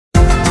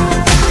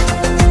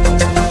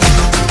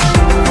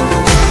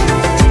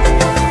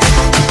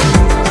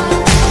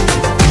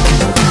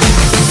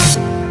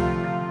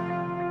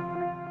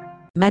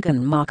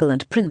Meghan Markle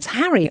and Prince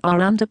Harry are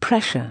under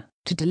pressure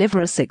to deliver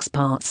a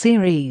 6-part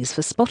series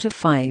for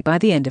Spotify by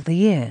the end of the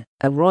year,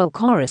 a royal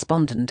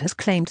correspondent has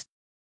claimed.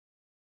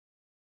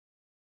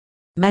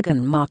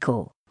 Meghan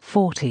Markle,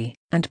 40,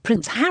 and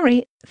Prince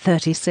Harry,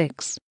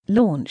 36,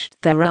 launched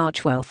their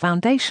Archewell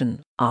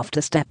Foundation after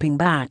stepping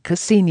back as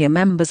senior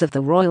members of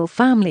the royal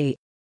family.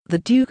 The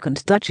Duke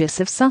and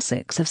Duchess of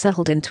Sussex have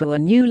settled into a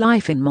new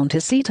life in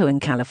Montecito in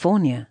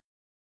California.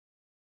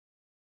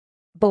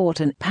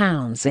 Bought an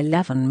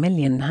 £11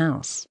 million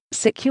house,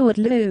 secured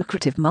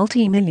lucrative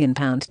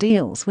multi-million-pound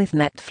deals with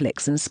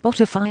Netflix and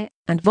Spotify,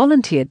 and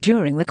volunteered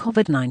during the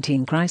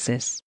COVID-19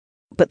 crisis.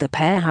 But the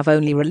pair have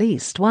only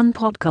released one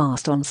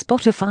podcast on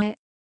Spotify.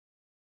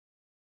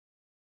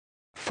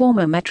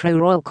 Former Metro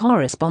Royal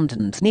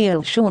correspondent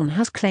Neil Sean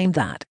has claimed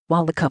that,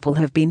 while the couple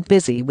have been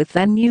busy with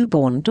their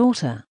newborn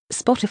daughter,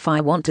 Spotify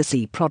want to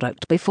see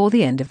product before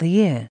the end of the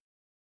year.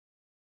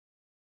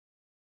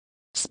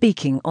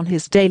 Speaking on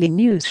his daily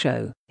news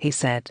show, he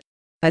said,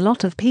 "A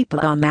lot of people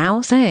are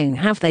now saying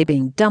have they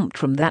been dumped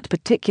from that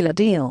particular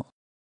deal.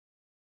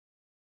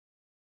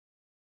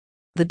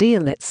 The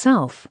deal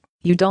itself,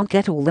 you don't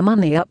get all the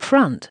money up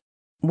front.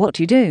 What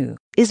you do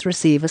is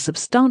receive a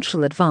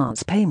substantial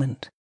advance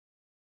payment."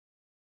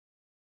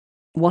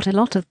 What a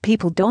lot of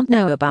people don't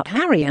know about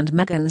Harry and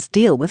Meghan's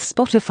deal with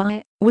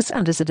Spotify was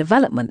and is a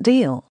development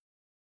deal.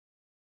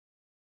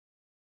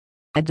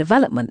 A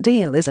development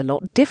deal is a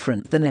lot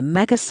different than a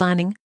mega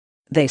signing.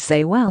 They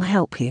say we'll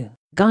help you,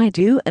 guide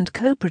you and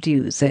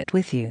co-produce it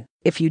with you,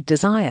 if you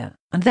desire,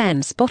 and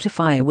then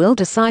Spotify will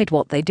decide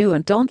what they do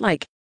and don't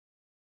like.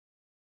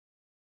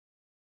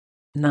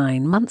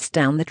 9 months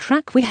down the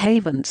track we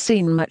haven't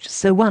seen much,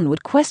 so one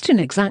would question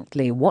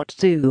exactly what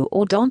do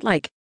or don't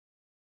like.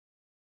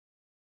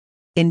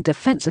 In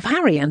defense of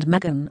Harry and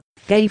Meghan,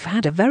 they've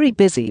had a very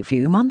busy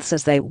few months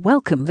as they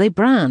welcome their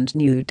brand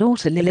new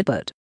daughter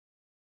Lilibet.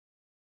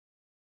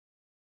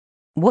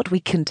 What we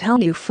can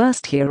tell you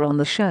first here on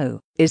the show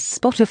is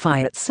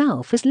Spotify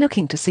itself is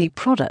looking to see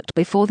product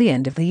before the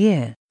end of the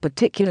year,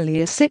 particularly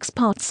a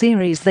 6-part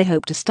series they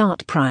hope to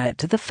start prior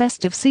to the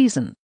festive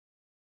season.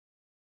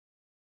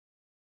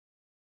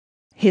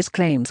 His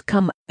claims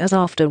come as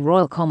after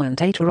royal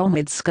commentator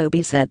Omid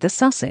Scobie said the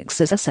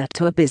Sussexes are set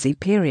to a busy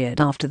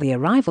period after the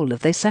arrival of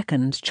their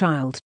second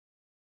child.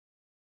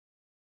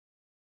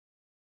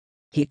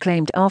 He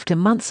claimed after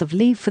months of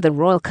leave for the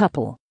royal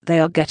couple, they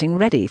are getting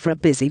ready for a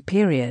busy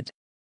period.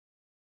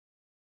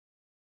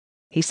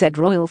 He said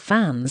royal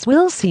fans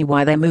will see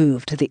why their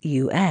move to the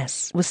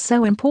US was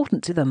so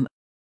important to them.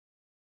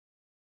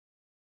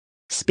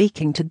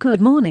 Speaking to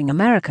Good Morning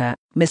America,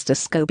 Mr.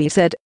 Scobie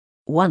said,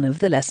 "One of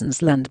the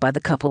lessons learned by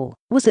the couple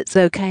was it's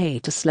okay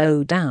to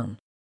slow down.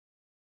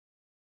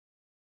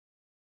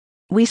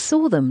 We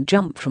saw them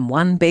jump from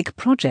one big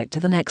project to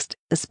the next,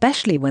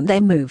 especially when they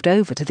moved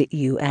over to the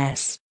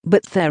US,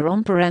 but they're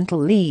on parental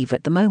leave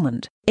at the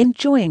moment,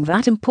 enjoying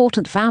that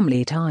important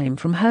family time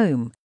from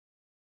home.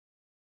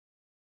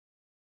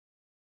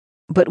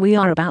 But we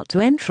are about to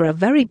enter a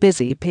very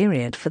busy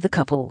period for the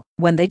couple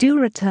when they do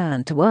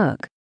return to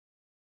work.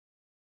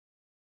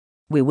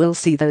 We will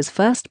see those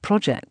first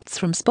projects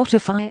from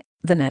Spotify,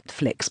 the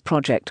Netflix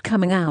project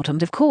coming out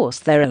and of course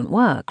their own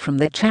work from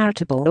their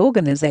charitable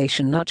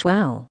organization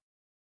Archewell.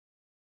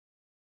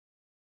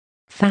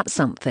 That's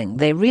something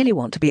they really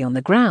want to be on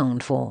the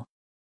ground for.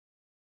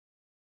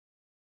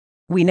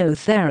 We know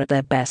they're at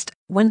their best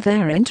when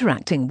they're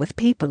interacting with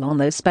people on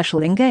those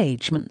special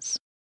engagements."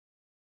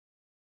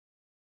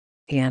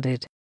 He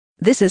added,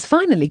 "This is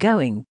finally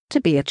going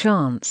to be a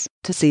chance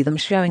to see them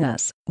showing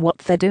us what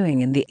they're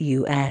doing in the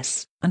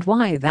US and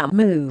why that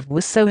move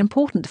was so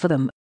important for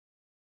them."